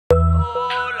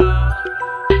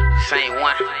Same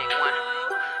one.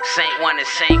 Same one and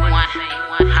same one.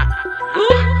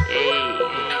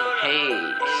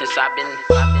 Hey, since I've been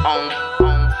on.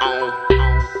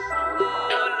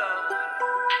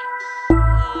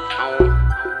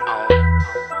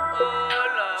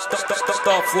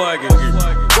 Stop flagging.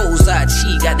 Goes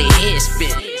IG got their head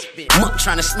spin. Muck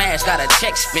tryna smash, got a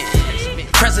check spin.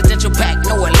 Presidential pack,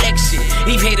 no election.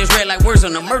 Leave haters red like words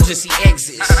on emergency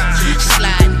exits.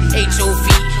 Sliding HOV,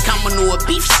 common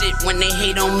beef shit when they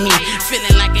hate on me.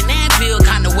 Feeling like an anvil,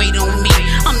 kinda weight on me.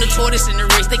 I'm the tortoise in the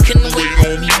race, they couldn't wait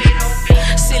on me.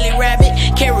 Silly rabbit,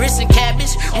 carrots and cabbage.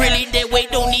 Really, that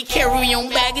weight don't need carry-on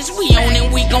baggage. We own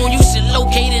it, we gon' use it,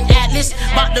 locate an atlas.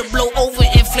 Bout to blow over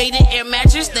inflated air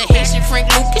mattress. The Haitian Frank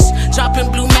Lucas,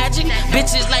 dropping blue magic.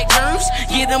 Bitches like germs,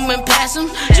 get them and pass them.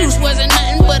 Juice wasn't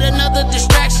nothing but another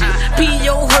distraction.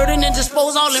 P.O. hurting and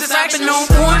dispose all infractions. Since I've been on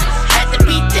point, had to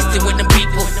be distant with them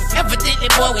people. Evidently,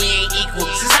 boy, we ain't equal.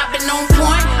 Since I've been on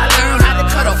point, I learned how to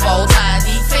cut off all ties.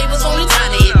 These favors only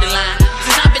time to hit the line.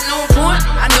 Since I've been on point,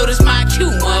 I noticed my cue,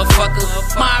 motherfucker.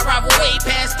 My arrival way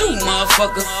past through,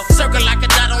 motherfucker. Circle like a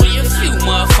dot, only a few,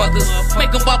 motherfuckers.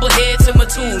 Make them bubble head to my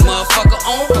tune, motherfucker.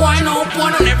 On point on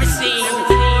every scene.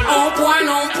 On point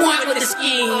with the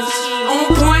schemes. On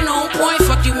point,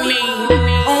 fuck you mean.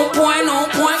 On point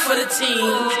for the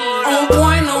team. On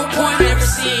point every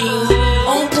scene.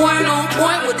 On point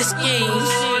with the schemes.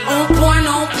 On point,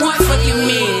 fuck you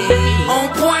mean. On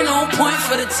point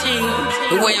for the team.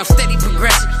 The way I'm steady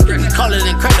progressing, call it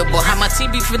incredible how my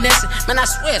team be finessing. Man, I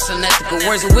swear it's unethical.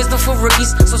 Words of wisdom for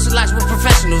rookies, socialize with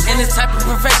professionals. In this type of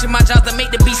profession, my job to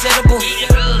make the beat edible.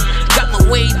 Got my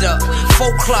weight up,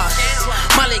 4 clocks.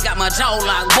 Molly got my jaw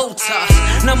locked, Botox.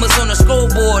 Numbers on the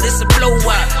scoreboard, it's a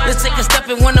blowout. Let's take a step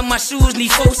in one of my shoes,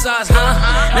 need 4 size,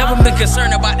 huh? Never been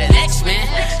concerned about that X, man.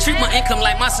 Treat my income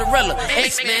like mozzarella,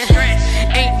 X, man.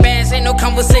 8 bands, ain't no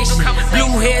conversation.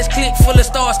 Blue hairs, click full of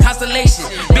stars, constellation.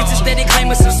 Bitches steady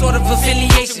claiming some sort of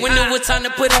affiliation. When it was time to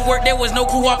put in work, there was no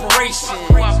cooperation.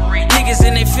 Niggas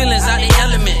in their feelings, out their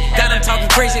element. Got them talking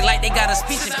crazy like they got a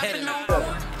speech impediment.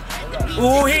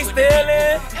 Ooh, he's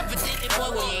stealing.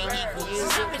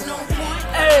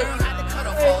 Hey,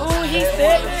 ooh, he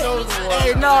said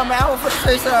hey, no, man, I was finna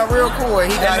say something real cool.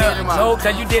 He got hit in my No,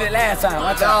 cause you did it last time.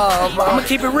 I'm gonna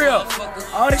keep it real.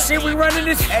 All the shit we running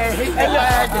this. Hey, he look,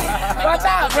 watch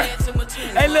out, bro.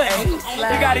 Hey, look,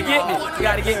 you gotta get me. You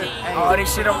gotta get me. All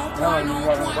this shit on.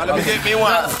 Well, let me get me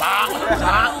one.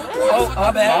 Oh,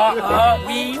 my bad.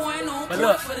 Weed. But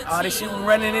look, all this shit we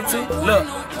running into. Look,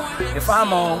 if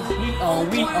I'm on, he on,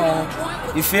 we on.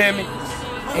 You feel me?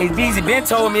 Hey, Beezy Ben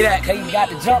told me that, cause he got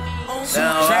the jump.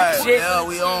 Yeah, right. Shit. Yeah,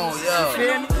 we on, yeah. You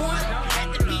feel me? Had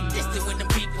to be distant with them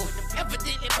people.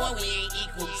 Evidently, boy, we ain't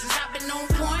equal. Since I've been on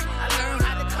point, I learned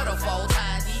how to cut off all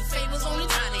ties. These favors only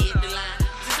time to hit the line.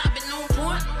 Since I've been on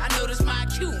point, I noticed my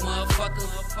cue,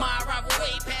 motherfucker. My arrival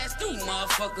way past through,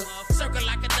 motherfucker. Circle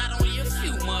like a dot, only a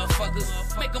few, motherfuckers.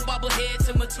 Make them bubble head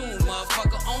to my tune,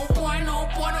 motherfucker. On point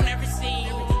on every scene.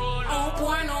 On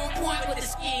point with the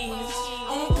schemes.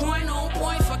 On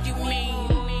point, fuck you mean.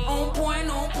 On point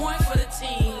for the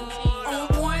team. On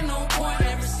point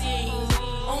every scene.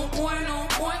 On point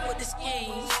with the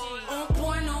schemes.